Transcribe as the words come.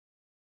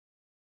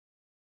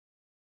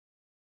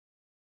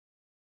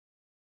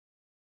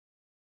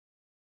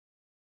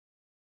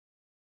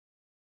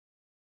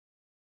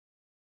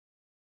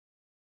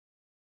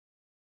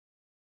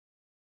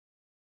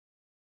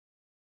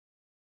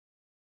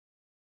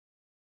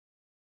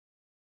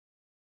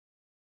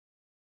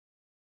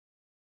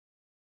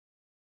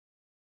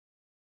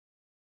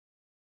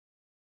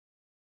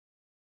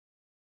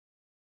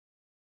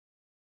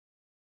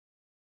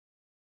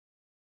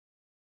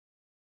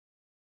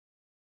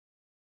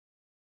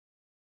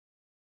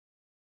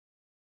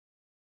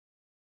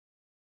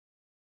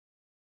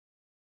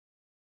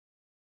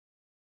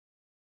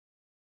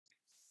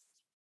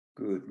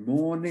Good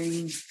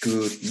morning,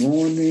 good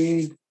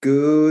morning,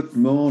 good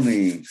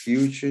morning,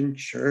 Fusion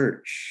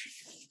Church.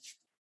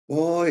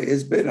 Boy,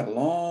 it's been a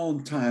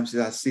long time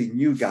since I've seen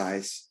you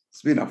guys.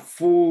 It's been a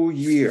full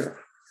year.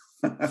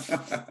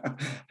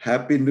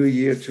 Happy New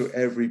Year to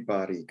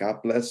everybody.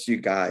 God bless you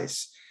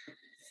guys.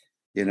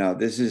 You know,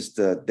 this is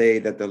the day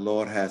that the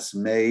Lord has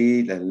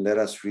made, and let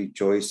us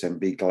rejoice and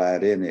be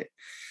glad in it.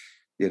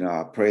 You know,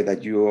 I pray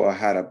that you all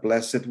had a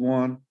blessed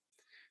one.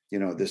 You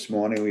know, this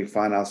morning we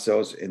find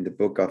ourselves in the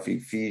book of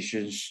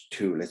Ephesians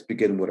 2. Let's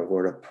begin with a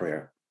word of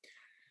prayer.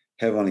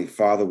 Heavenly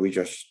Father, we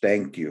just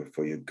thank you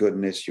for your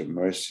goodness, your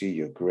mercy,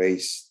 your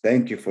grace.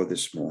 Thank you for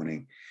this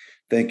morning.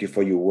 Thank you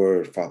for your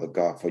word, Father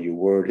God, for your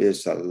word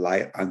is a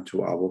light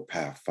unto our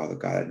path, Father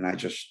God. And I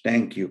just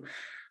thank you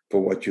for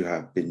what you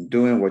have been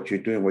doing, what you're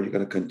doing, what you're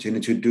going to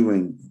continue to do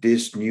in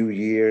this new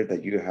year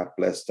that you have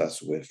blessed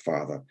us with,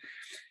 Father.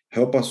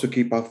 Help us to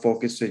keep our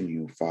focus in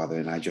you, Father.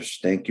 And I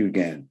just thank you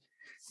again.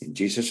 In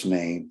Jesus'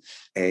 name,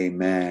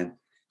 amen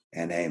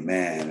and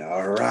amen.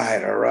 All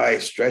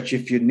right. Stretch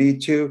if you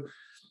need to.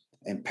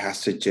 And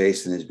Pastor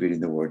Jason is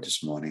reading the word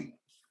this morning.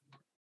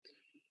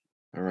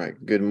 All right.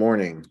 Good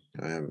morning.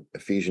 I am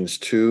Ephesians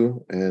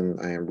 2, and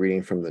I am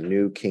reading from the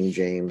New King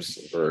James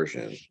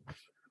Version.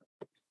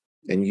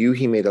 And you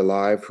he made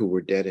alive who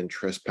were dead in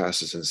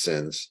trespasses and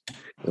sins,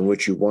 in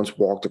which you once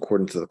walked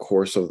according to the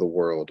course of the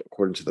world,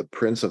 according to the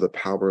prince of the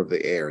power of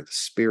the air, the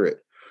spirit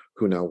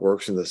who now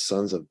works in the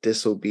sons of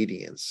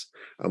disobedience,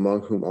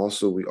 among whom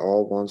also we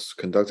all once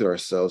conducted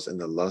ourselves in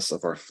the lusts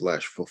of our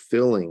flesh,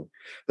 fulfilling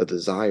the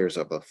desires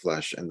of the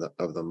flesh and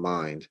of the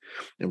mind,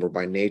 and were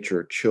by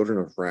nature children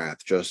of wrath,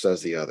 just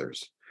as the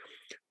others.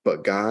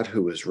 But God,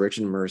 who is rich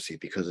in mercy,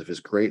 because of his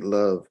great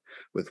love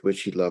with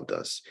which he loved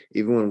us,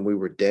 even when we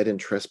were dead in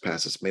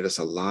trespasses, made us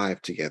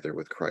alive together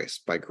with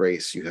Christ. By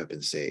grace you have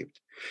been saved,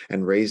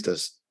 and raised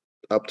us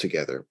up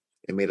together,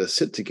 and made us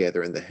sit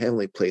together in the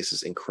heavenly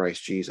places in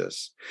Christ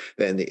Jesus,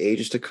 that in the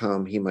ages to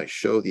come he might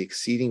show the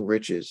exceeding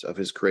riches of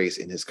his grace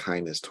in his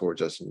kindness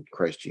towards us in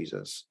Christ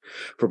Jesus.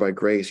 For by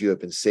grace you have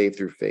been saved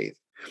through faith,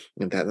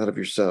 and that not of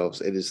yourselves,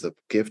 it is the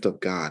gift of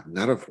God,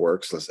 not of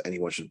works, lest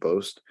anyone should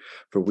boast.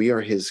 For we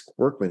are his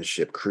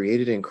workmanship,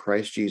 created in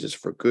Christ Jesus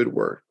for good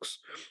works,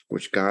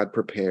 which God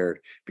prepared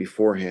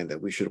beforehand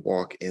that we should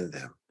walk in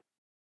them.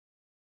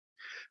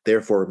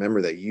 Therefore,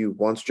 remember that you,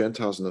 once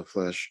Gentiles in the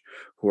flesh,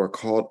 who are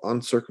called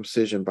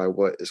uncircumcision by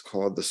what is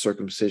called the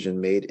circumcision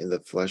made in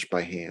the flesh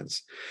by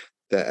hands,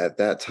 that at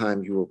that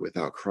time you were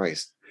without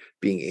Christ,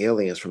 being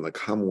aliens from the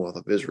commonwealth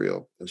of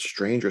Israel and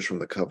strangers from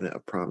the covenant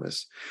of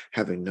promise,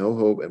 having no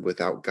hope and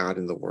without God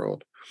in the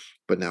world.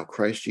 But now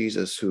Christ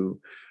Jesus,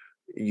 who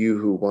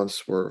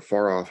once were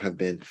far off have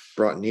been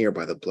brought near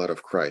by the blood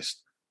of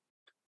Christ.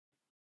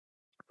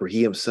 For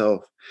he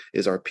himself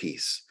is our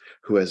peace,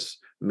 who has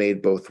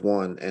made both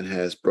one and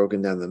has broken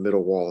down the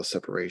middle wall of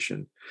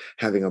separation,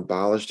 having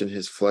abolished in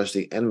his flesh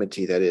the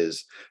enmity, that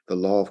is, the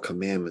law of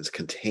commandments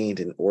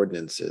contained in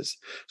ordinances,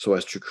 so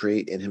as to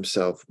create in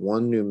himself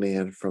one new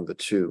man from the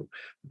two,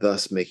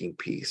 thus making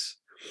peace,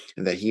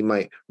 and that he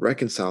might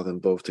reconcile them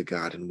both to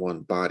God in one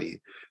body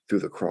through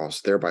the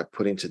cross, thereby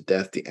putting to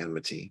death the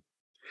enmity.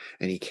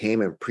 And he came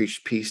and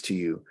preached peace to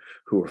you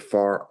who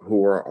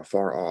are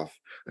afar off,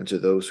 and to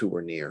those who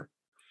were near.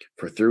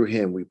 For through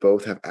him we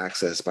both have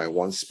access by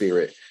one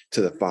Spirit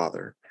to the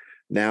Father.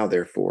 Now,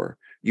 therefore,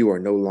 you are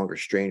no longer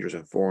strangers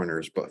and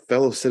foreigners, but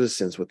fellow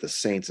citizens with the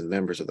saints and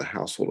members of the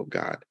household of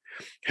God,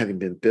 having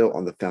been built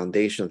on the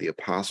foundation of the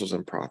apostles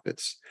and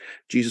prophets,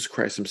 Jesus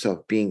Christ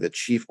himself being the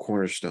chief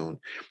cornerstone,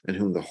 in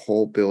whom the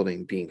whole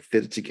building being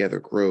fitted together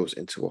grows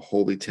into a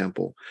holy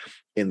temple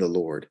in the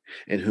Lord,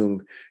 in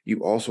whom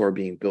you also are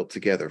being built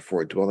together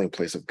for a dwelling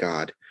place of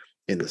God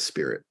in the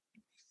Spirit.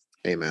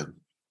 Amen.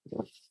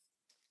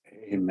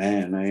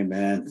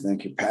 Amen.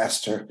 Thank you,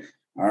 Pastor.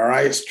 All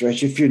right,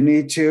 stretch if you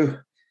need to.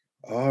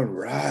 All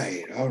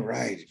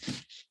right.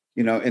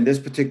 You know, in this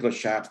particular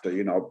chapter,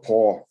 you know,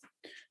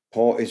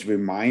 Paul is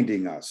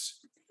reminding us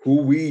who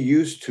we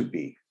used to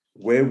be,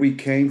 where we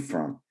came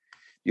from,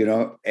 you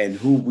know, and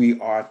who we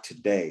are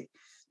today.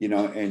 You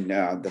know, in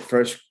the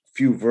first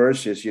few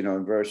verses, you know,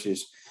 in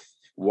verses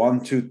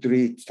 1, 2,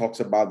 3, it talks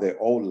about the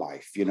old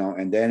life, you know,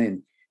 and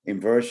then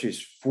in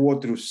verses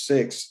 4 through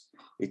 6,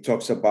 it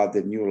talks about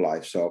the new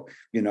life. So,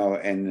 you know,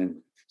 and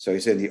so he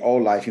said the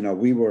old life, you know,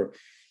 we were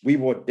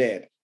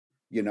dead,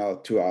 you know,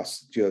 to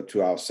us,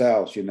 to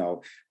ourselves, you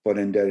know. But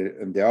in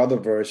the other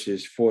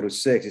verses 4 to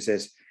 6, it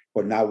says,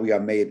 but now we are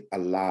made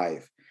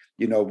alive.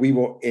 You know, we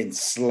were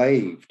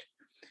enslaved,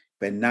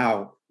 but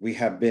now we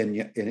have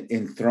been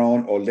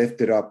enthroned or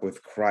lifted up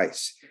with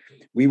Christ.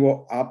 We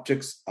were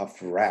objects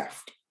of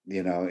wrath,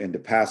 you know, in the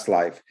past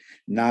life.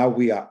 Now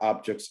we are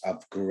objects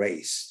of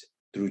grace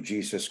through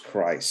Jesus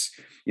Christ.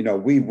 You know,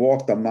 we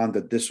walked among the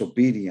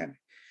disobedient.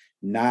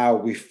 Now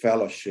we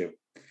fellowship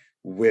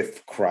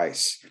with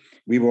Christ.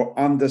 We were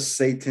under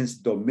Satan's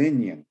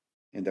dominion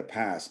in the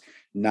past.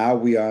 Now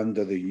we are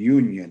under the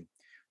union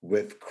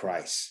with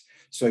Christ.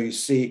 So you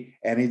see,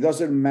 and it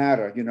doesn't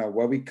matter, you know,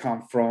 where we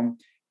come from,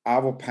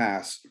 our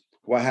past,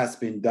 what has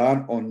been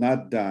done or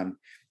not done,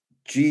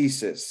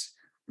 Jesus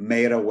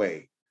made a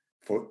way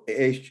for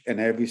each and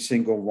every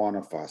single one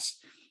of us,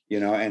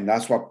 and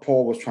that's what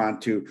Paul was trying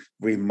to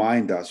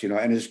remind us,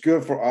 and it's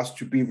good for us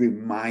to be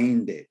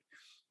reminded.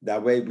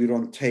 That way we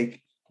don't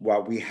take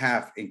what we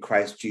have in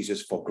Christ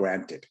Jesus for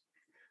granted,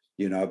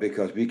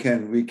 because we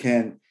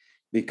can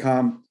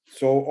become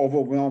so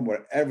overwhelmed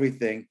with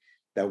everything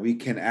that we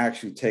can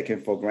actually take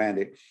it for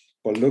granted.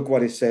 But look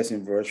what it says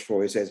in verse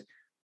 4. It says,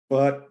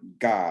 but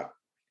God,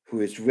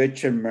 who is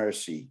rich in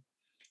mercy,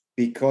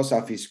 because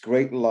of his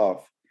great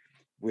love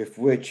with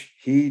which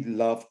he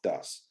loved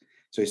us.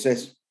 So he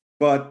says,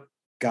 but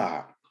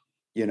God,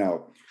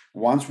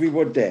 once we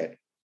were dead,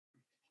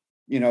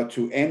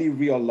 to any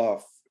real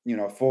love,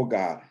 for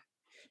God,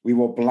 we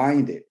were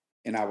blinded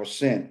in our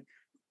sin.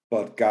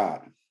 But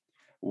God,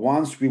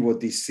 once we were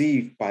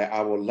deceived by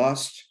our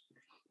lust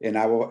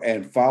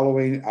and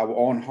following our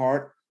own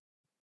heart,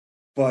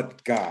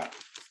 but God,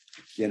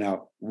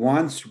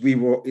 once we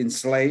were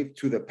enslaved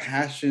to the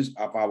passions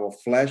of our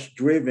flesh,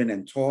 driven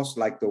and tossed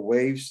like the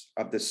waves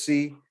of the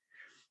sea,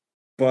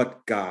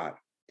 but God,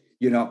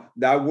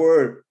 that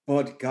word,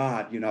 but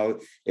God,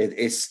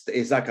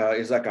 it's like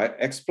a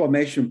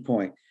exclamation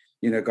point,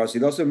 because it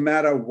doesn't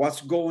matter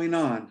what's going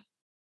on,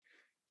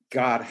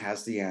 God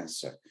has the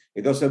answer.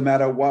 It doesn't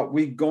matter what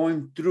we're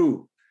going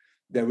through,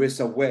 there is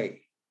a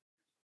way.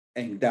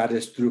 And that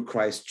is through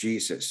Christ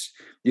Jesus.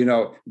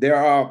 There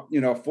are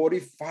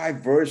 45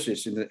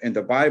 verses in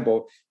the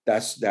Bible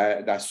that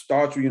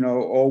starts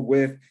all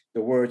with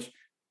the words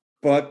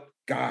but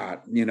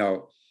God.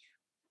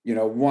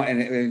 One,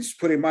 and it's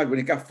pretty much when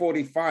you got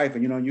 45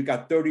 and you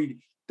got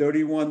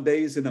 31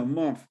 days in a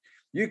month,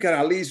 you got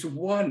at least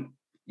one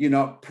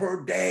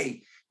per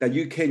day that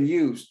you can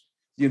use.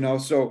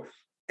 So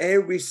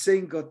every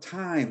single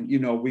time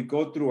we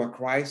go through a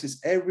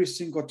crisis, every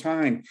single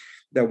time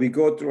that we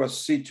go through a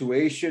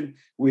situation,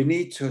 we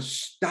need to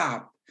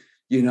stop,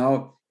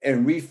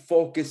 and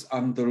refocus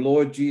on the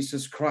Lord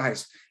Jesus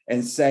Christ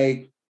and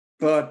say,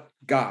 but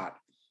God,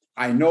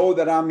 I know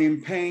that I'm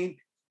in pain,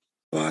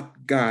 but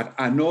God,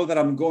 I know that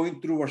I'm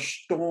going through a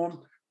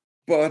storm,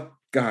 but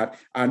God,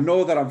 I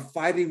know that I'm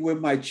fighting with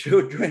my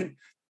children,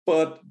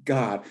 but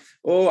God,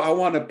 oh, I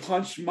want to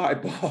punch my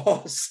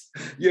boss,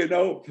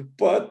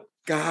 but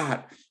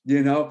God,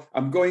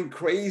 I'm going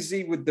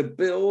crazy with the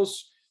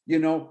bills,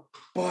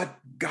 but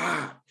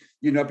God,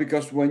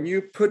 because when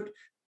you put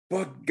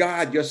but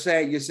God, you're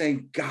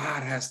saying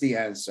God has the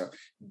answer.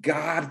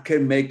 God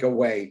can make a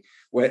way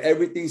where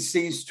everything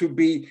seems to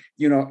be,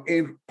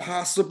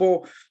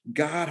 impossible.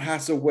 God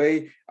has a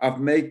way of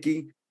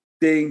making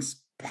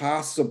things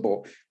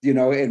possible.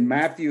 In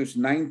Matthew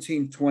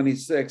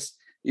 19:26,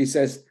 he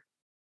says,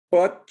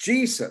 but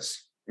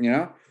Jesus,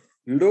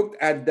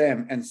 looked at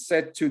them and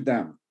said to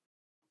them,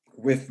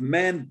 with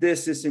men,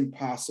 this is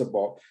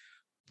impossible,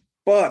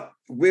 but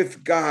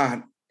with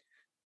God,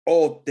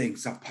 all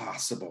things are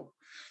possible.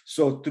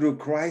 So through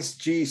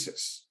Christ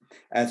Jesus,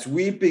 as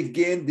we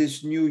begin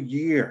this new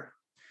year,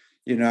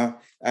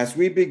 as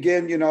we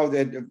begin,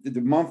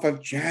 the month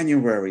of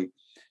January,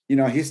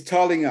 he's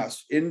telling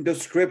us in the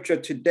scripture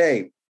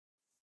today,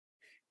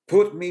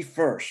 put me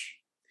first.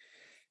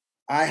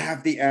 I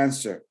have the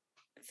answer.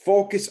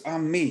 Focus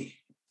on me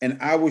and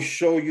I will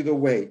show you the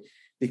way,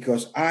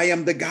 because I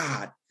am the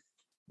God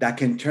that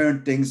can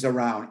turn things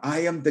around.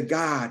 I am the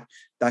God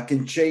that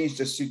can change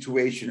the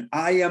situation.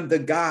 I am the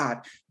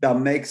God that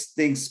makes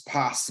things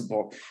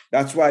possible.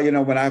 That's why,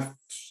 when I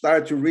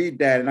started to read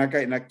that and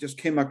I just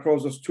came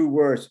across those two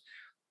words,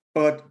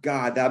 but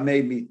God, that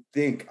made me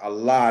think a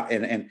lot.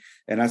 And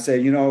I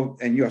said,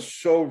 and you're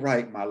so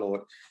right, my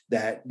Lord,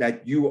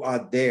 that you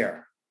are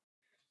there.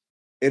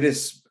 It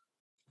is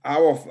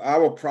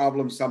our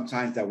problem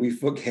sometimes that we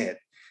forget.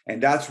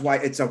 And that's why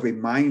it's a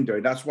reminder.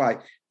 That's why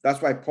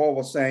Paul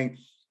was saying,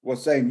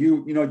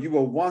 you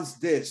were once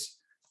this,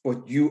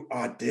 but you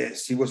are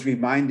this. He was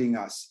reminding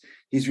us.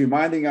 He's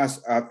reminding us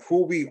of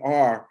who we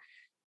are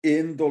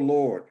in the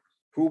Lord,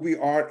 who we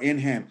are in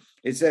him.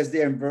 It says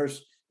there in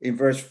verse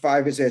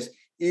 5, it says,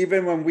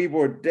 even when we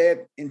were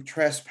dead in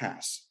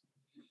trespass,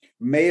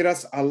 made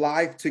us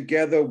alive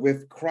together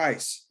with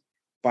Christ.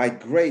 By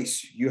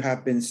grace, you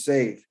have been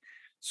saved.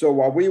 So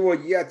while we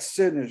were yet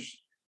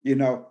sinners,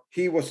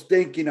 he was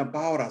thinking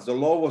about us. The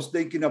Lord was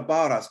thinking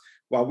about us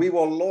while we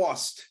were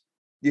lost.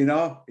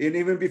 And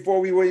even before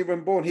we were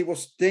even born, he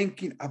was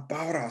thinking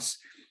about us,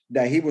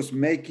 that he was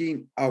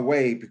making a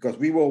way, because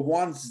we were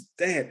once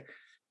dead,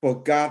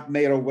 but God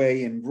made a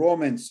way. In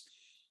Romans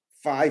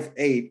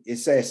 5:8, it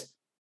says,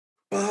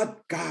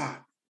 but God,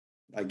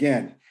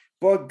 again,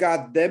 but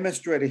God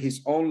demonstrated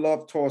his own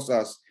love towards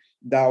us,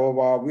 that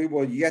while we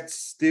were yet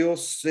still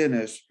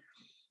sinners,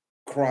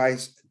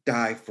 Christ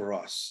died for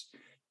us.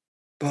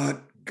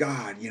 But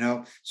God,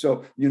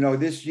 so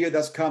this year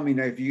that's coming,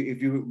 if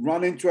you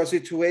run into a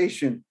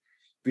situation,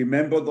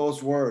 remember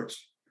those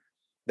words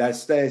that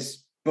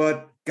says,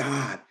 but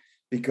God,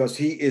 because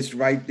he is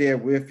right there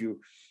with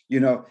you,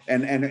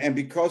 and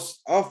because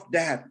of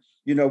that,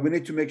 we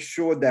need to make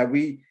sure that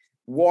we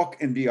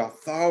walk in the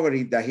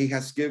authority that he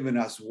has given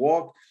us,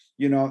 walk,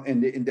 in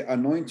the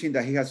anointing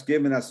that he has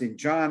given us. In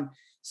John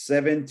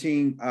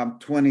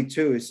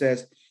 17:22, it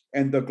says,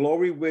 and the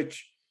glory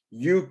which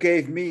you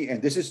gave me,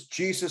 and this is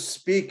Jesus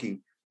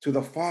speaking to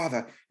the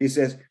Father. He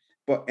says,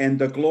 and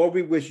the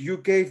glory which you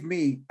gave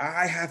me,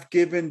 I have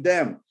given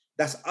them.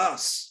 That's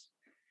us.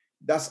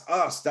 That's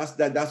us.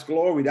 That's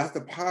glory. That's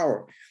the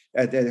power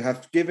that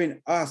have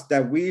given us,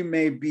 that we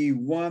may be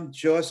one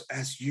just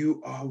as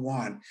you are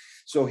one.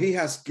 So he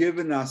has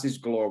given us his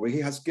glory. He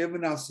has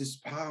given us his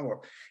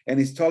power. And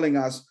he's telling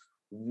us,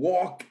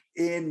 walk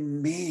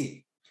in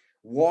me.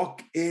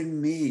 Walk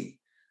in me.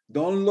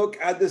 Don't look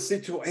at the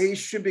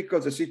situation,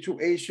 because the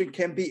situation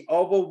can be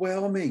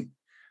overwhelming.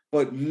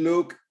 But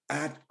look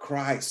at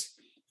Christ.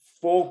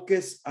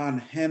 Focus on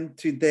him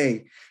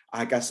today.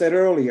 Like I said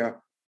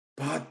earlier,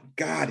 but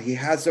God, he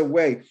has a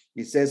way.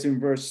 He says in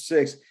verse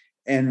 6,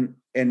 and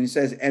he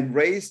says, and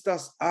raised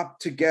us up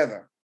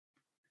together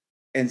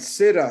and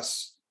sit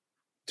us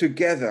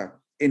together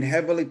in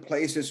heavenly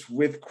places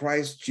with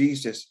Christ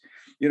Jesus.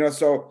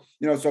 So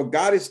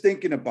God is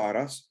thinking about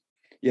us,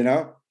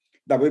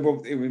 that we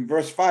will, in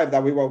verse 5,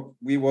 that we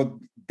were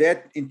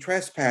dead in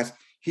trespass.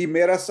 He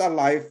made us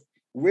alive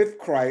with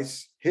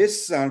Christ,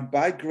 his son.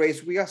 By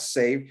grace we are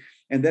saved.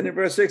 And then in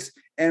verse 6,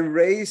 and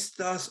raised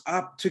us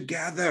up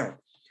together.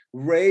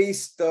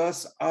 Raised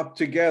us up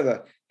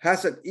together.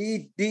 Has an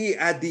ED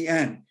at the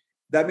end.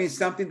 That means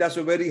something that's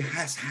already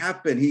has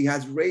happened. He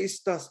has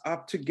raised us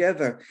up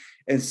together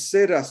and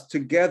set us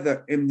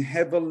together in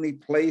heavenly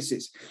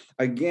places.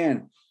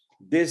 Again,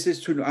 this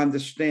is to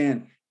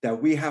understand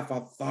that we have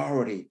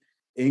authority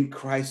in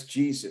Christ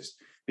Jesus,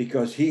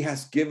 because he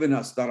has given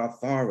us that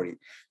authority.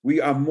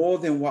 We are more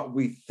than what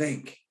we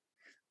think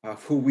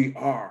of who we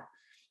are.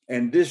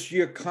 And this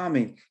year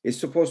coming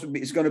is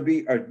it's going to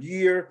be a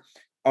year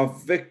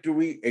of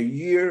victory, a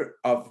year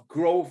of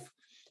growth,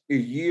 a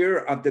year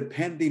of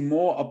depending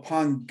more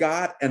upon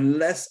God and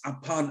less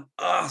upon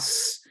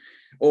us,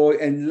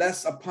 and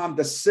less upon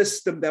the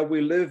system that we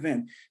live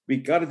in. We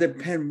got to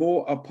depend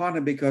more upon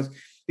him, because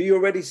he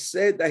already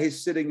said that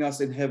he's sitting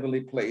us in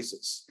heavenly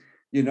places.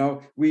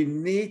 We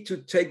need to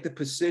take the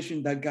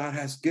position that God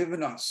has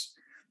given us.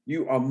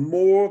 You are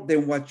more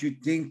than what you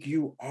think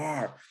you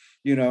are.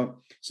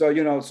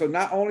 So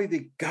not only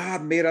did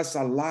God made us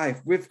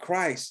alive with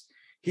Christ,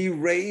 he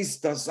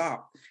raised us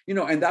up,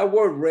 and that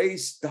word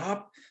raised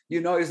up,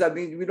 is that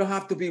mean we don't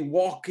have to be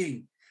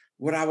walking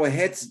with our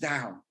heads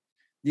down,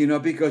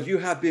 because you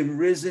have been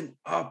risen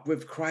up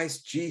with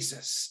Christ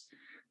Jesus,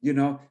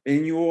 and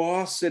you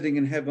are sitting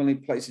in heavenly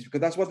places, because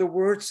that's what the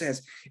word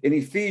says in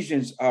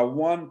Ephesians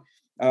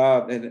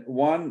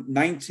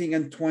 1:19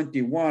 and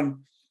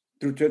 21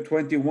 through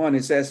 21.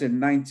 It says in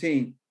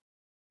 19,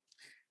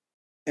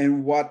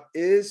 and what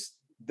is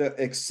the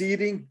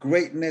exceeding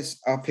greatness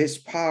of his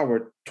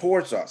power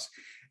towards us,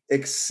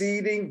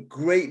 exceeding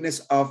greatness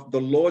of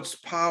the Lord's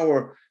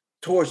power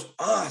towards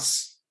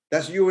us.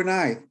 That's you and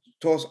I,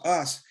 towards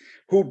us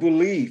who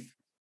believe,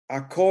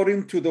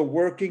 according to the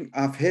working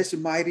of his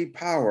mighty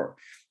power.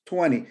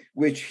 20,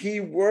 which he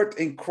worked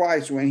in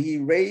Christ when he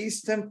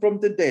raised him from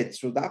the dead.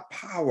 So that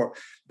power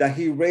that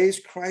he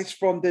raised Christ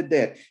from the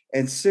dead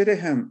and seated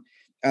him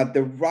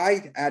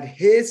at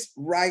his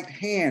right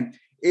hand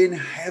in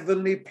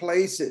heavenly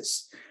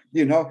places.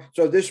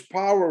 So this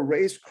power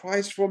raised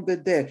Christ from the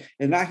dead,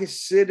 and now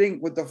he's sitting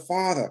with the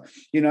Father,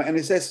 and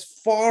it says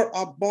far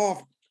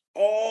above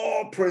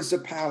all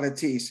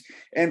principalities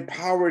and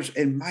powers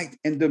and might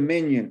and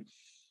dominion,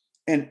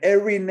 and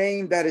every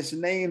name that is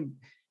named,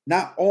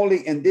 not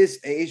only in this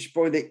age,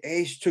 but in the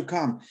age to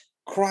come.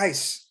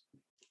 Christ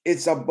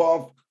is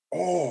above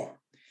all.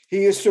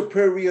 He is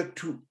superior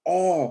to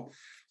all.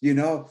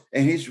 And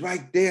he's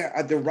right there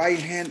at the right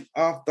hand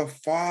of the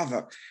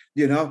Father,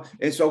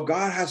 and so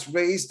God has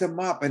raised him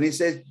up, and he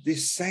says the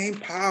same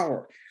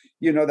power,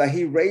 that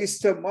he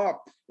raised him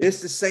up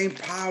is the same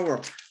power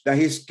that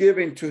he's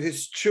giving to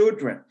his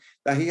children,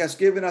 that he has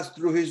given us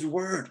through his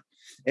word.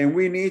 And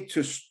we need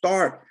to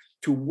start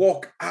to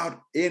walk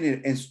out in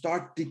it and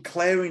start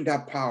declaring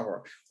that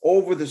power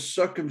over the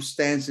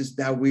circumstances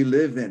that we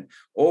live in,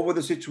 over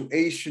the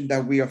situation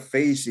that we are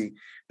facing,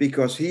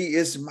 because he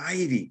is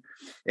mighty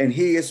and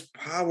he is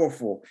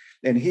powerful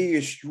and he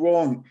is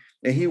strong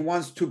and he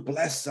wants to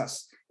bless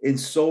us in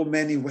so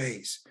many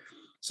ways.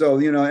 So,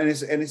 and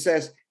it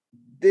says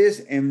this,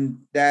 and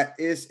that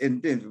is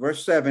in this,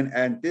 verse 7,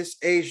 and this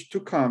age to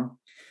come,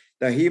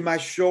 that he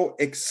might show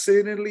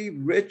exceedingly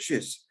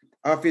riches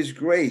of his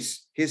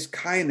grace, his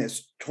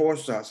kindness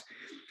towards us.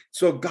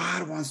 So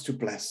God wants to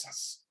bless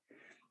us.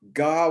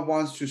 God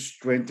wants to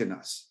strengthen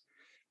us.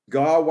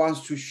 God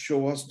wants to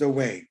show us the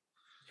way,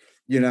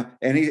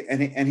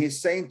 and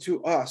he's saying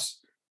to us,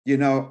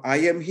 I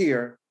am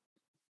here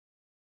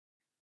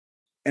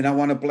and I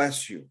want to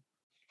bless you.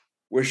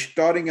 We're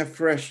starting a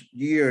fresh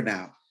year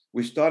now.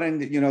 We're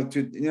starting,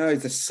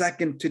 it's the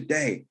second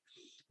today,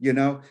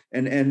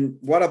 and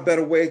what a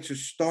better way to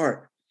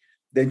start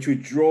than to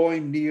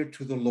drawing near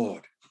to the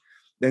Lord,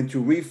 than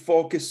to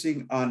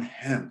refocusing on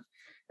him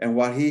and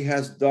what he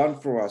has done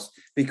for us,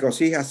 because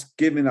he has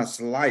given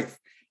us life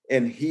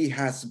and he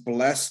has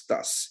blessed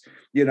us.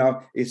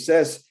 It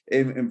says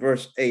in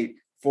verse 8,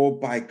 for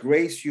by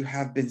grace you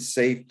have been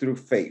saved through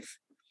faith,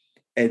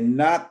 and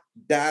not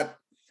that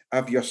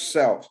of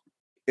yourself.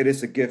 It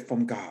is a gift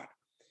from God.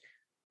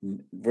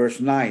 Verse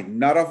 9,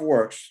 not of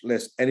works,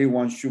 lest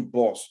anyone should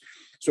boast.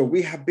 So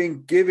we have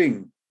been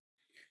given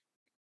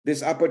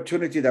this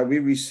opportunity that we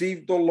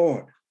received the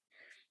Lord,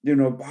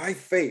 by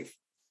faith,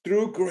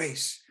 through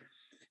grace.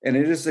 And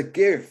it is a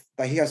gift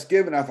that he has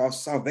given us of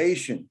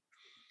salvation.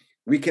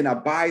 We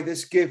cannot buy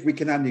this gift. We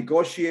cannot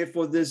negotiate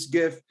for this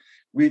gift.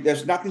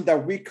 There's nothing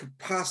that we could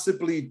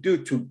possibly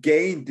do to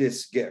gain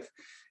this gift.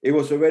 It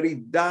was already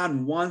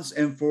done once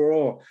and for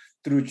all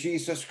through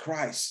Jesus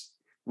Christ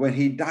when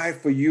he died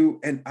for you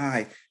and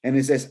I. And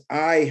it says,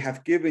 I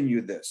have given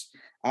you this.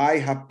 I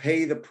have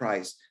paid the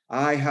price.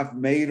 I have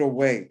made a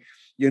way.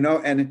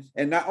 And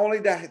not only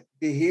that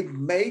did he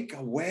make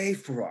a way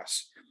for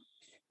us,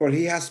 but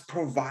he has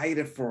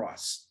provided for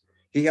us.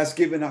 He has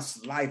given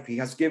us life. He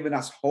has given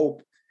us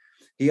hope.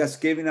 He has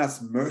given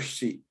us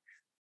mercy.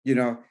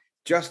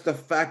 Just the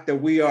fact that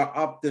we are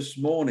up this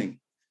morning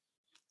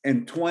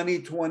in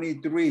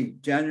 2023,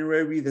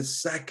 January the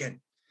 2nd,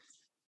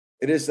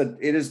 it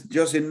is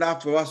just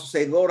enough for us to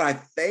say, Lord, I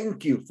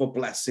thank you for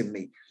blessing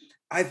me.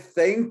 I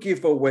thank you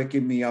for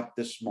waking me up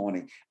this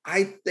morning.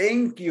 I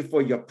thank you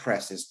for your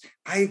presence.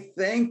 I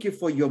thank you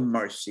for your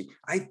mercy.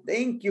 I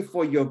thank you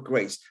for your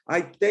grace.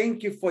 I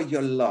thank you for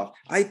your love.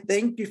 I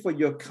thank you for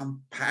your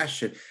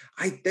compassion.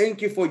 I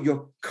thank you for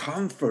your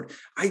comfort.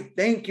 I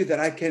thank you that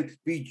I can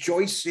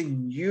rejoice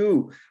in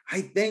you.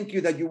 I thank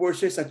you that your word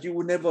says that you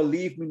will never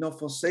leave me nor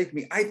forsake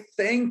me. I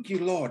thank you,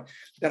 Lord,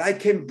 that I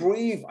can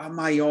breathe on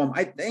my own.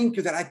 I thank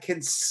you that I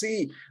can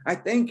see. I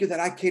thank you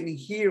that I can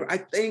hear. I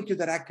thank you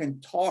that I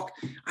can talk.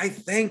 I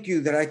thank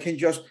you that I can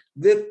just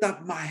lift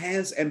up my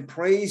hands and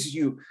praise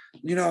you.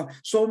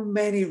 So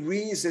many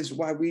reasons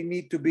why we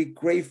need to be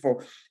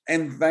grateful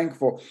and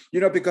thankful,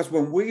 because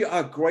when we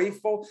are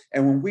grateful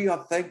and when we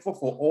are thankful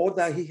for all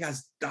that he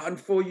has done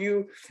for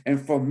you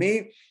and for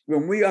me,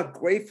 when we are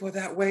grateful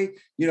that way,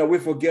 we're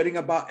forgetting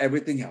about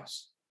everything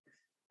else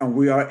and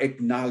we are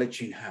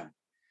acknowledging him.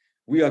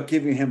 We are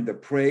giving him the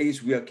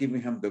praise, we are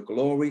giving him the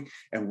glory,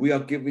 and we are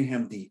giving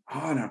him the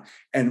honor.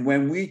 And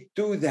when we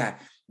do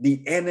that,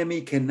 the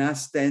enemy cannot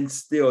stand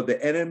still.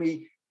 The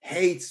enemy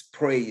hates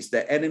praise.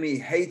 The enemy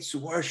hates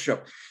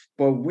worship.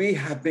 But we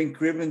have been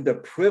given the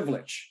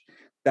privilege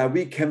that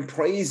we can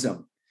praise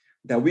him,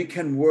 that we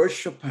can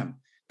worship him,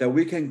 that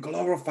we can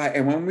glorify.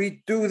 And when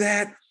we do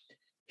that,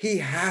 he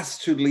has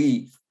to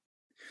leave.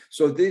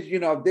 So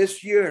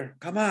this year,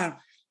 come on.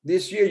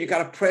 This year, you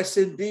got to press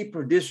in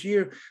deeper. This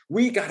year,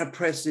 we got to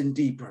press in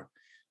deeper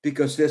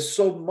because there's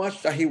so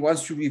much that he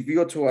wants to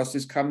reveal to us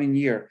this coming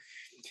year.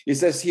 It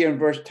says here in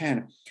verse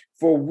 10,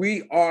 for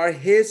we are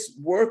his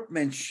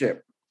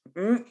workmanship.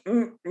 Doug,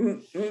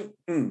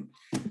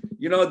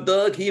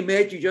 he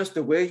made you just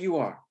the way you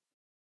are.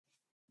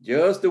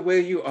 Just the way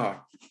you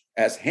are.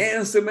 As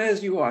handsome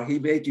as you are, he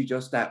made you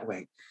just that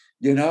way.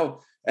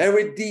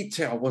 Every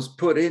detail was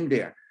put in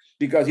there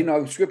because,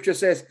 scripture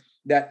says,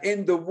 that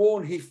in the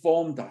womb, he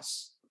formed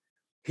us,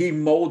 he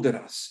molded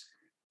us,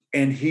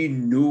 and he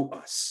knew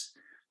us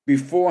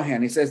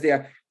beforehand. He says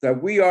there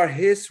that we are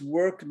his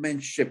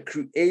workmanship,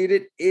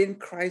 created in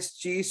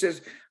Christ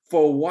Jesus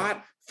for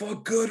what? For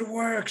good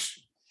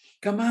works.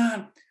 Come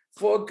on,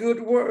 for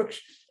good works.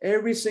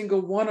 Every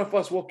single one of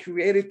us were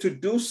created to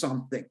do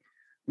something.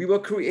 We were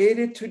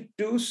created to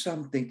do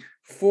something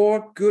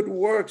for good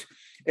works.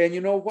 And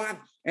you know what?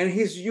 And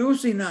he's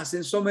using us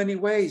in so many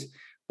ways.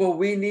 But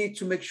we need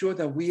to make sure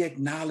that we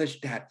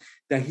acknowledge that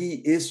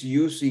he is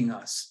using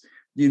us.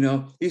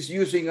 He's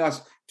using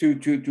us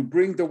to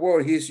bring the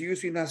word. He's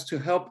using us to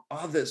help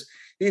others.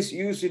 He's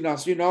using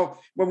us,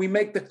 when we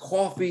make the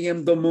coffee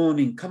in the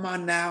morning. Come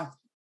on now.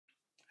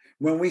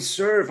 When we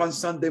serve on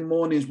Sunday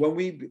mornings, when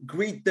we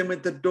greet them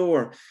at the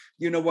door,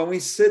 when we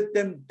sit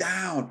them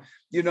down,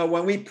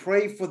 when we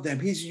pray for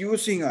them, he's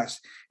using us.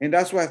 And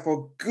that's why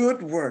for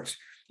good works,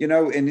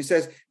 and he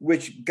says,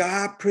 which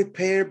God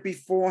prepared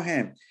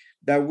beforehand,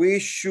 that we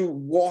should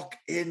walk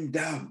in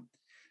them,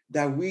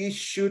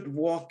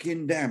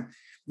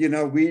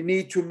 we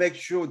need to make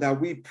sure that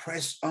we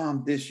press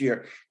on this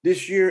year.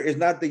 This year is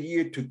not the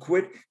year to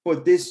quit,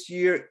 but this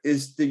year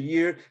is the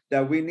year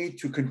that we need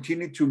to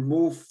continue to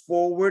move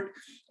forward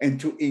and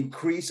to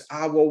increase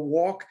our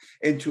walk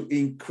and to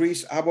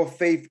increase our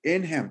faith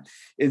in him.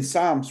 In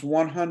Psalms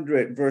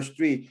 100, verse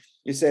 3,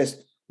 it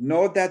says,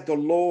 know that the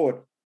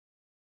Lord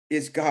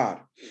is God,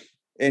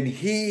 and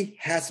he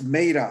has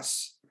made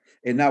us,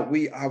 and not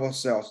we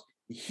ourselves.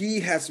 He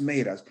has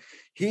made us.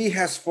 He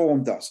has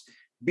formed us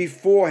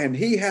beforehand.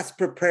 He has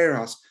prepared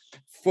us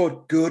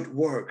for good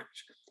work,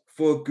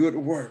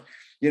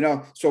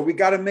 So we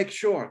got to make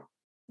sure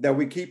that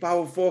we keep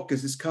our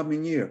focus this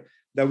coming year,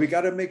 that we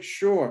got to make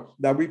sure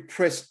that we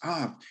press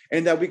on,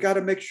 and that we got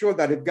to make sure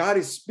that if God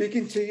is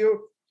speaking to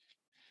you,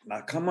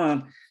 now come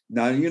on.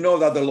 Now,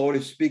 that the Lord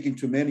is speaking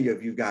to many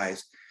of you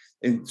guys.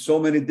 in so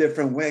many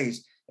different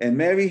ways. And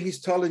maybe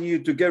he's telling you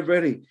to get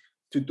ready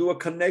to do a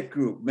connect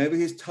group. Maybe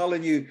he's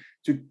telling you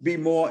to be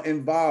more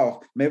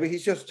involved. Maybe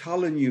he's just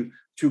telling you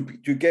to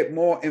get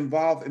more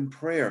involved in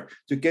prayer,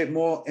 to get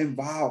more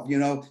involved,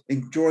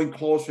 in drawing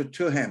closer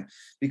to him,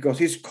 because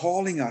he's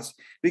calling us.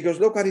 Because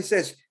look what he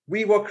says,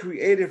 we were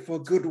created for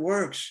good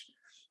works.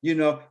 We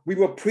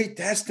were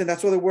predestined.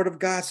 That's what the word of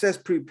God says,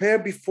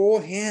 prepared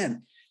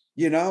beforehand,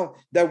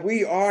 that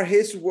we are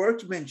his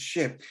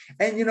workmanship.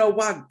 And you know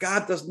what?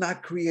 God does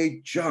not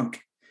create junk.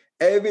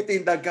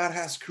 Everything that God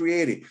has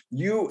created,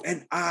 you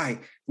and I,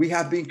 we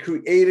have been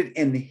created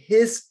in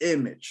his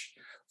image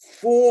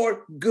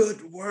for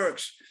good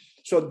works.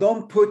 So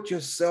don't put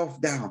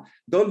yourself down.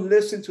 Don't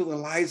listen to the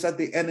lies of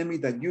the enemy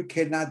that you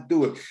cannot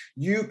do it.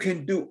 You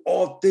can do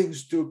all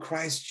things through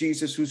Christ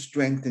Jesus who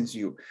strengthens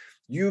you.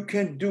 You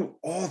can do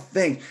all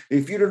things.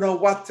 If you don't know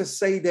what to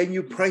say, then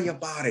you pray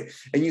about it.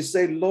 And you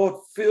say,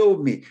 Lord, fill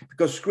me.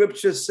 Because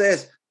scripture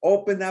says,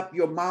 open up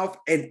your mouth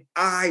and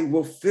I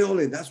will fill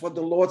it. That's what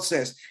the Lord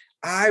says.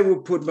 I will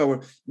put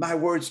my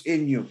words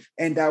in you.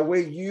 And that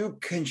way you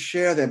can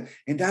share them.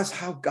 And that's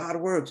how God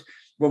works.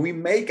 When we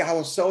make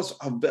ourselves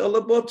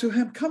available to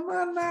him, come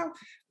on now.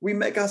 We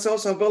make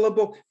ourselves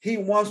available. He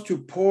wants to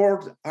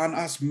pour on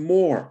us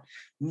more,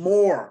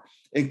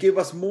 and give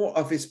us more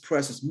of his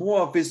presence,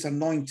 more of his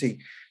anointing.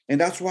 And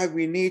that's why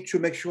we need to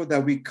make sure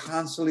that we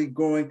constantly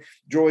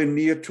drawing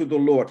near to the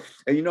Lord.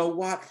 And you know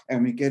what?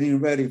 And we're getting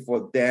ready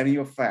for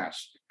Daniel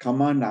fast.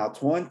 Come on now,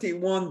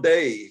 21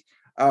 days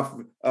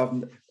of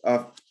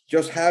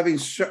just having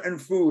certain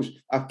foods,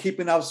 of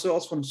keeping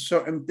ourselves from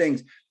certain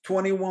things,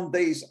 21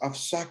 days of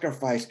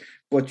sacrifice.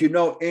 But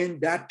in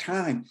that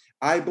time,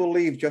 I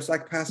believe, just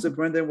like Pastor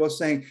Brendan was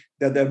saying,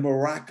 that the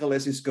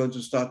miraculous is going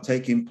to start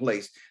taking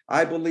place.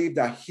 I believe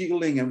that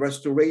healing and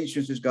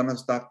restorations is going to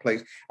start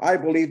place. I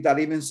believe that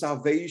even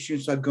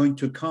salvations are going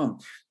to come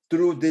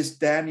through this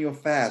Daniel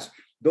fast.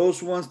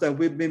 Those ones that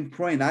we've been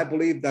praying, I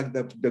believe that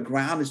the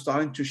ground is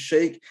starting to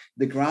shake.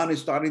 The ground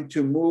is starting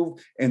to move,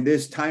 and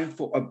there's time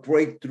for a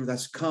breakthrough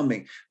that's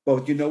coming.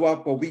 But you know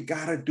what? But we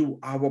got to do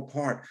our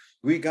part.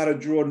 We got to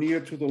draw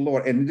near to the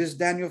Lord. And this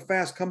Daniel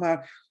fast, come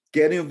on,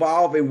 get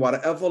involved in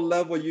whatever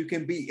level you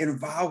can be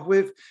involved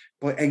with,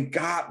 and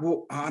God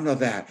will honor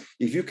that.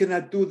 If you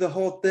cannot do the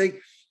whole thing,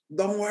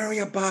 don't worry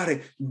about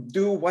it.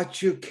 Do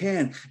what you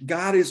can.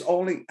 God is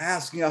only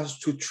asking us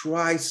to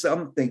try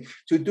something,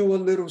 to do a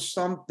little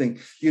something,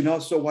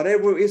 so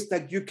whatever it is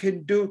that you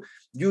can do,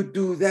 you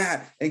do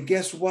that. And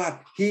guess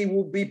what? He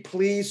will be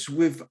pleased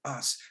with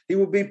us. He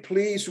will be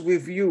pleased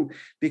with you,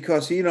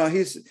 because,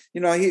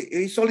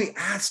 he's only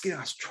asking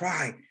us,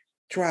 try.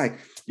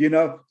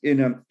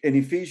 In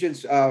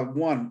Ephesians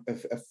 1,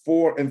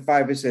 4 and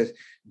 5, it says,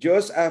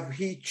 just as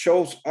he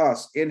chose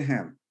us in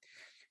him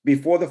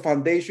before the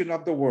foundation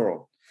of the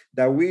world,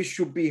 that we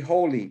should be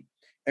holy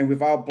and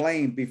without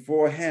blame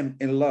before him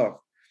in love,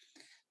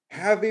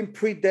 having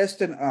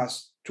predestined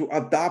us to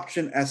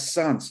adoption as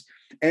sons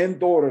and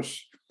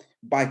daughters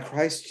by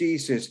Christ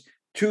Jesus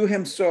to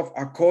himself,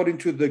 according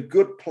to the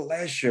good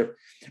pleasure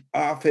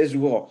of his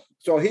will.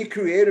 So he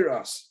created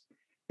us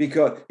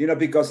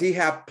because he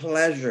had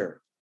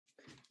pleasure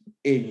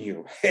in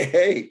you.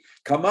 Hey,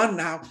 come on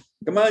now.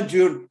 Come on,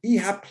 Jude. He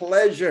had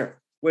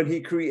pleasure when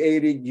he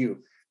created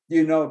you.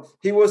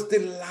 He was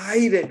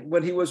delighted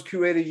when he was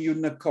creating you,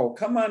 Nicole.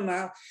 Come on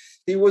now.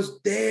 He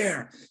was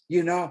there,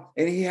 and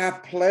he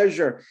had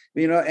pleasure,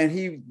 and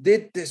he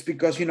did this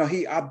because,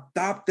 he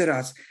adopted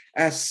us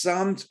as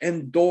sons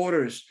and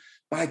daughters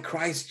by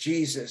Christ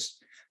Jesus,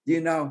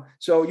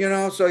 So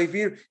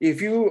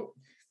if you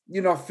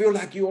feel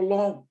like you're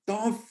alone,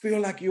 don't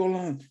feel like you're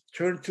alone.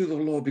 Turn to the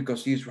Lord,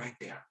 because he's right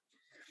there.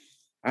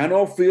 I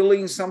know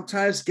feelings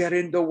sometimes get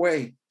in the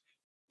way,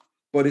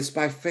 but it's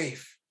by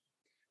faith.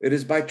 It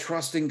is by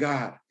trusting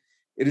God.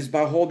 It is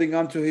by holding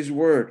on to his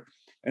word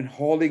and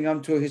holding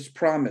on to his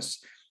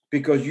promise,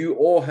 because you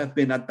all have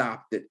been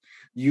adopted.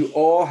 You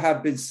all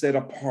have been set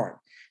apart.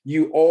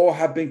 You all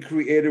have been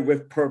created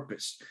with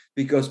purpose,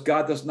 because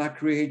God does not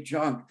create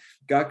junk.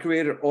 God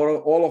created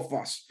all of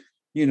us,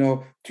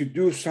 to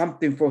do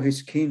something for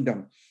his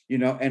kingdom,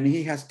 and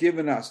he has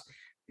given us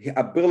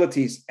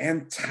abilities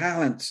and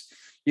talents,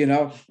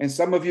 and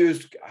some of you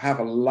have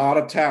a lot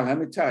of talent. Let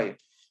me tell you,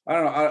 I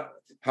don't know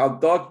how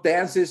Doug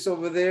dances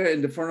over there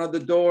in the front of the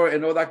door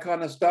and all that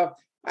kind of stuff.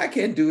 I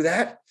can't do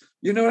that.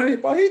 You know what I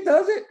mean? But he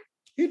does it.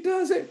 He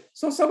does it.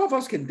 So some of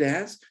us can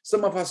dance,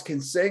 some of us can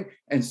sing,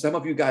 and some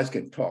of you guys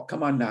can talk.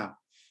 Come on now.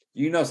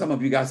 Some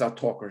of you guys are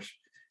talkers.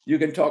 You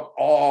can talk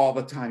all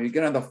the time. You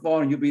get on the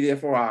phone and you'll be there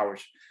for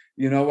hours.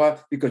 You know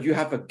what? Because you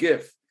have a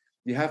gift.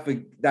 You have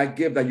that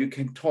gift that you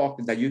can talk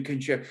and that you can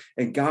share.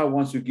 And God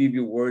wants to give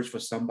you words for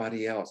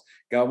somebody else.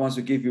 God wants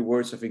to give you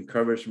words of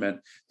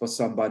encouragement for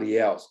somebody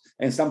else.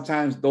 And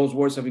sometimes those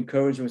words of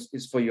encouragement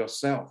is for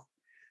yourself.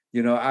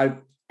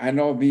 I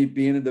know me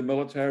being in the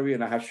military,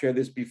 and I have shared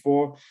this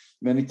before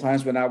many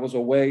times when I was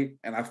away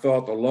and I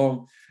felt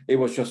alone. It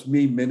was just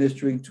me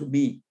ministering to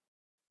me,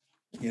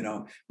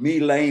 me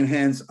laying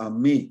hands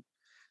on me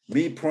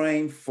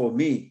praying for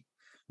me,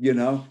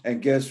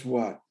 and guess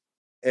what?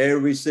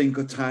 Every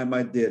single time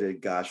I did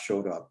it, God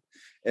showed up.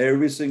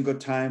 Every single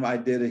time I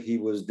did it, he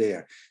was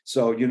there.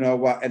 So you know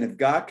what? And if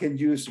God can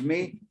use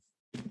me,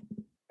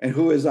 and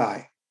who is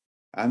I?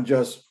 I'm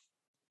just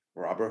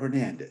Robert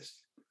Hernandez,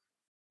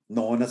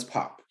 known as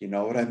Pop. You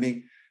know what I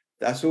mean?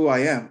 That's who I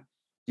am,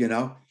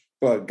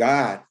 But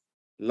God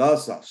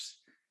loves us,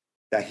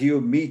 that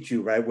he'll meet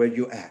you right where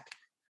you're at.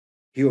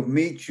 He'll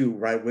meet you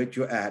right where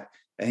you're at.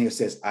 And he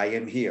says, I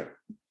am here.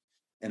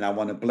 And I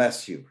want to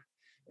bless you.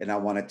 And I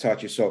want to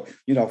touch you. So,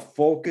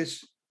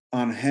 focus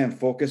on him.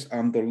 Focus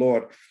on the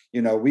Lord.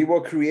 We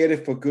were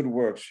created for good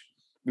works.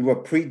 We were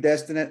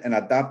predestined and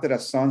adopted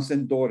as sons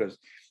and daughters,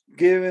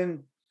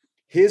 given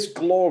his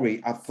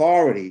glory,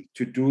 authority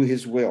to do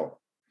his will.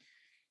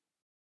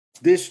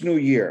 This new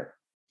year,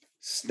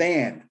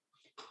 stand,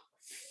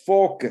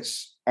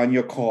 focus on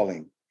your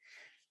calling.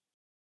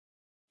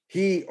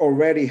 He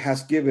already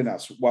has given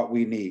us what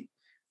we need,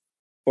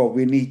 but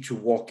we need to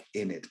walk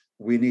in it.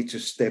 We need to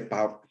step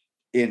out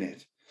in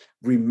it.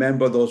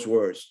 Remember those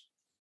words.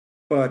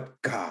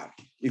 But God,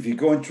 if you're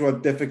going through a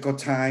difficult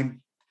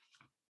time,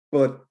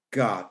 but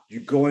God,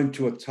 you're going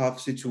through a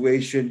tough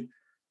situation,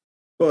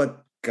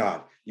 but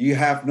God, you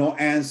have no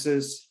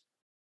answers,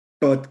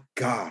 but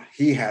God,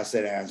 he has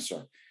that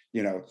answer.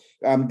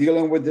 I'm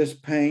dealing with this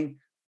pain,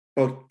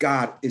 but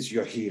God is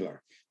your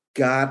healer.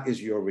 God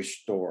is your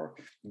restorer.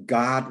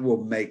 God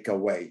will make a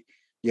way.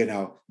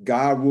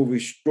 God will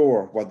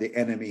restore what the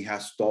enemy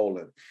has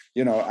stolen.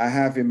 I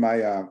have in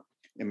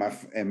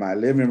my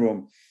living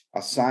room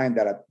a sign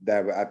that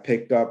I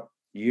picked up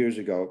years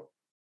ago,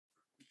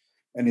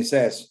 and it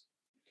says,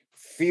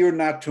 "Fear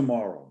not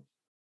tomorrow.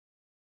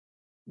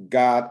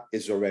 God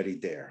is already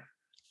there.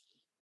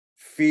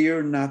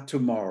 Fear not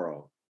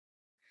tomorrow.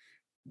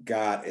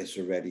 God is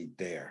already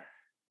there."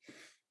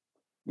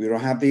 We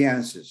don't have the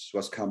answers,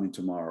 what's coming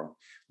tomorrow.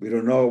 We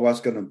don't know what's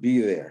going to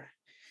be there.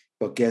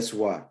 But guess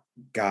what?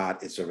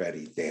 God is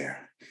already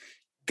there.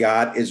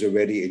 God is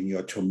already in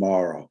your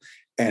tomorrow.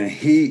 And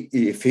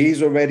if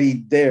he's already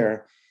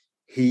there,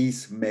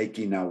 he's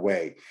making a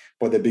way.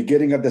 For the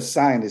beginning of the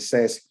sign, it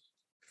says,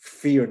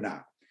 fear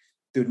not.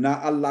 Do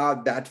not allow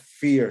that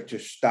fear to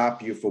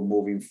stop you from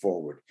moving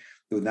forward.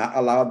 Do not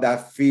allow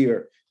that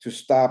fear to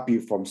stop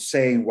you from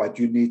saying what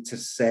you need to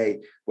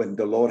say when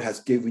the Lord has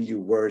given you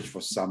words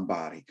for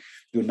somebody.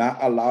 Do not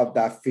allow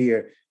that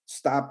fear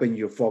stopping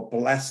you for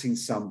blessing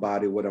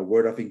somebody with a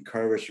word of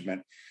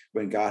encouragement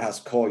when God has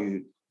called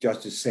you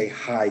just to say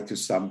hi to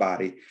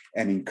somebody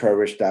and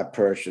encourage that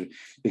person.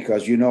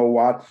 Because you know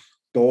what?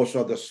 Those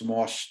are the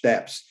small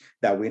steps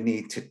that we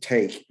need to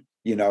take,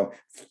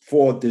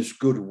 for this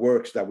good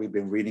works that we've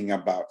been reading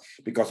about.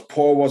 Because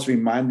Paul was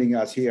reminding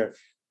us here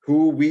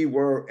who we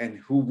were and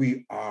who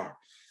we are.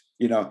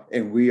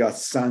 And we are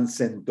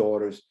sons and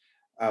daughters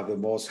of the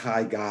Most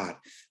High God.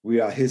 We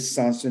are his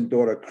sons and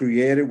daughters,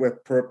 created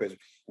with purpose.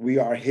 We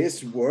are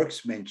his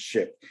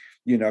workmanship,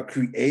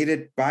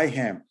 created by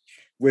him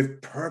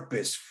with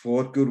purpose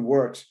for good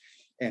works.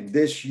 And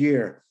this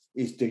year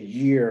is the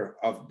year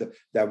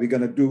that we're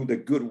going to do the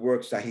good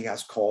works that he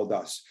has called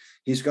us.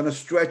 He's going to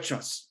stretch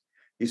us.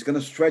 He's going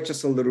to stretch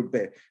us a little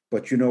bit.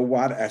 But you know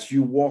what? As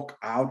you walk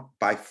out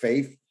by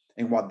faith,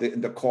 and what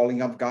the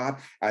calling of God,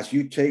 as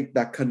you take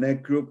that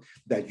connect group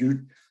that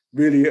you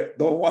really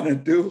don't want to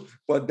do,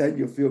 but then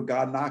you feel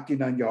God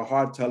knocking on your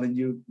heart, telling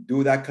you,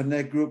 do that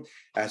connect group.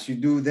 As you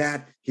do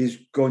that, he's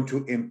going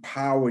to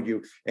empower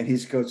you, and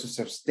he's going to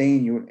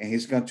sustain you, and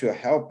he's going to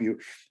help you.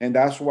 And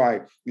that's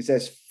why he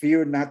says,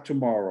 fear not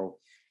tomorrow.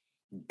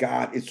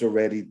 God is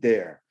already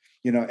there.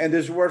 And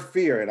this word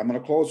fear, and I'm going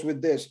to close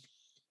with this,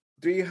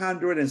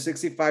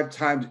 365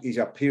 times it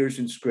appears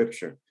in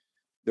scripture,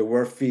 the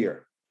word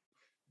fear.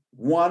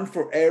 One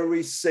for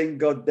every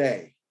single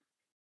day.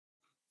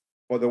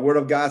 For the word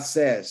of God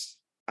says,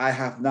 I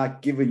have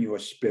not given you a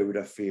spirit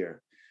of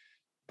fear,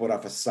 but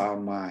of a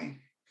sound mind.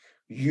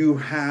 You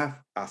have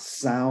a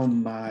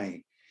sound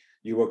mind.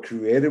 You were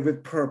created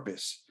with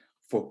purpose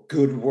for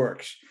good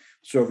works.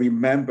 So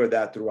remember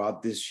that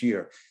throughout this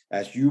year,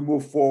 as you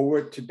move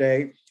forward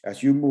today,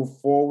 as you move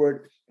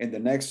forward at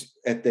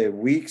the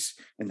weeks,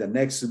 in the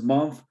next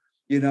month,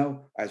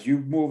 as you're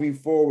moving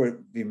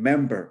forward,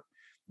 remember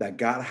that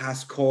God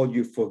has called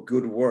you for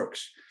good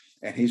works,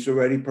 and he's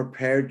already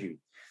prepared you.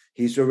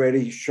 He's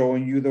already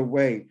showing you the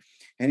way.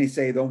 And he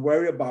say, don't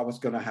worry about what's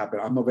going to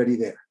happen. I'm already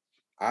there.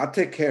 I'll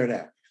take care of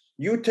that.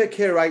 You take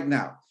care right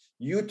now.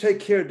 You take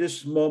care of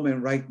this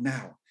moment right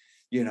now.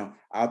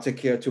 I'll take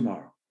care of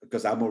tomorrow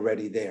because I'm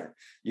already there.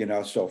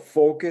 So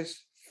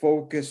focus.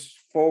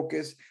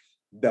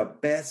 The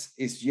best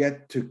is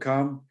yet to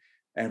come.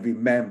 And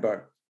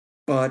remember,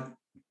 but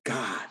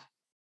God,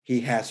 he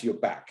has your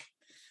back.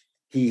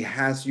 He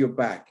has your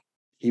back.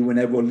 He will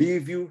never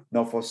leave you,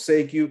 nor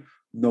forsake you,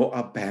 nor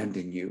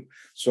abandon you.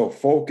 So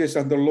focus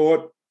on the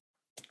Lord.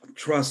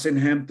 Trust in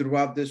him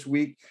throughout this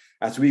week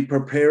as we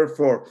prepare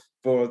for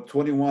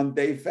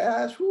 21-day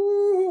fast.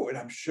 Woo! And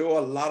I'm sure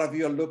a lot of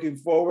you are looking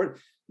forward,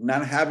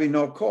 not having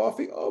no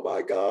coffee. Oh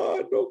my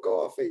God, no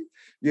coffee,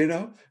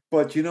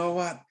 But you know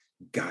what?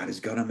 God is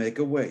going to make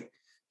a way.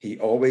 He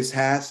always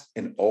has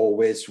and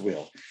always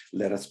will.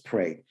 Let us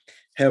pray.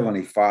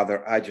 Heavenly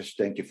Father, I just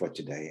thank you for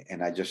today.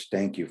 And I just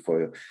thank you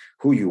for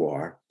who you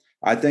are.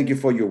 I thank you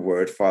for your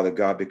word, Father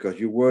God, because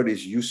your word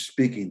is you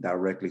speaking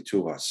directly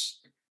to us.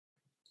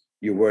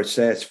 Your word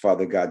says,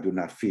 Father God, do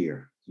not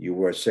fear. Your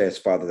word says,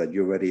 Father, that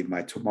you're ready in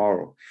my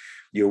tomorrow.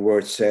 Your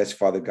word says,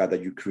 Father God,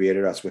 that you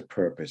created us with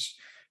purpose.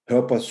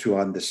 Help us to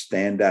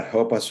understand that.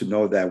 Help us to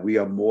know that we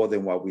are more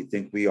than what we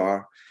think we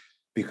are,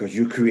 because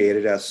you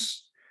created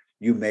us,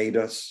 you made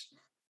us,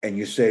 and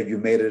you said you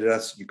made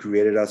us, you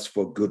created us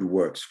for good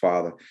works,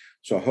 Father.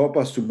 So help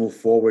us to move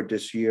forward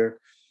this year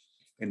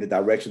in the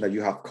direction that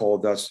you have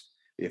called us.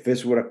 If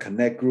it's with a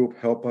connect group,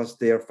 help us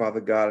there,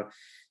 Father God,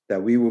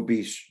 that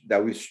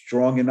we're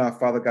strong enough,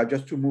 Father God,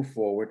 just to move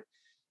forward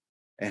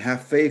and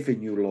have faith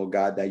in you, Lord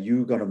God, that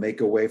you're going to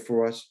make a way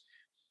for us.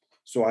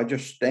 So I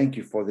just thank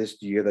you for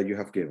this year that you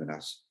have given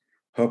us.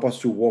 Help us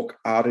to walk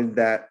out in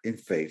that in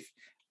faith.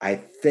 I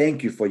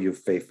thank you for your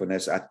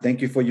faithfulness. I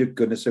thank you for your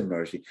goodness and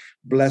mercy.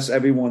 Bless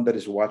everyone that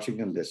is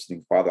watching and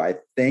listening, Father. I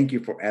thank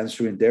you for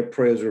answering their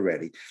prayers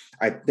already.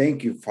 I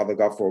thank you, Father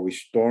God, for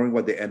restoring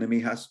what the enemy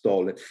has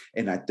stolen.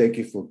 And I thank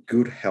you for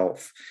good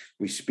health.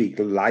 We speak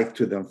life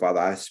to them, Father.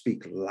 I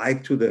speak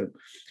life to them,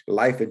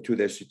 life into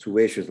their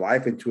situations,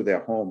 life into their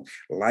home,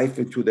 life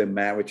into their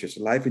marriages,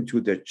 life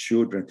into their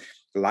children,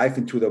 life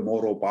into their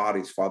mortal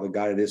bodies, Father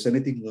God. If there's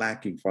anything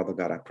lacking, Father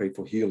God, I pray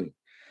for healing,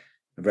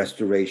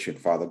 restoration,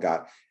 Father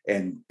God.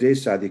 And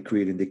this I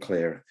decree and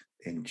declare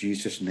in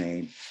Jesus'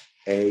 name.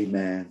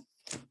 Amen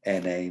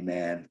and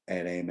amen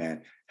and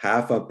amen.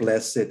 Have a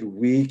blessed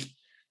week.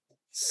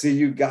 See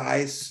you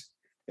guys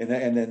in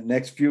the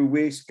next few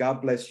weeks.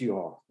 God bless you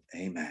all.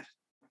 Amen.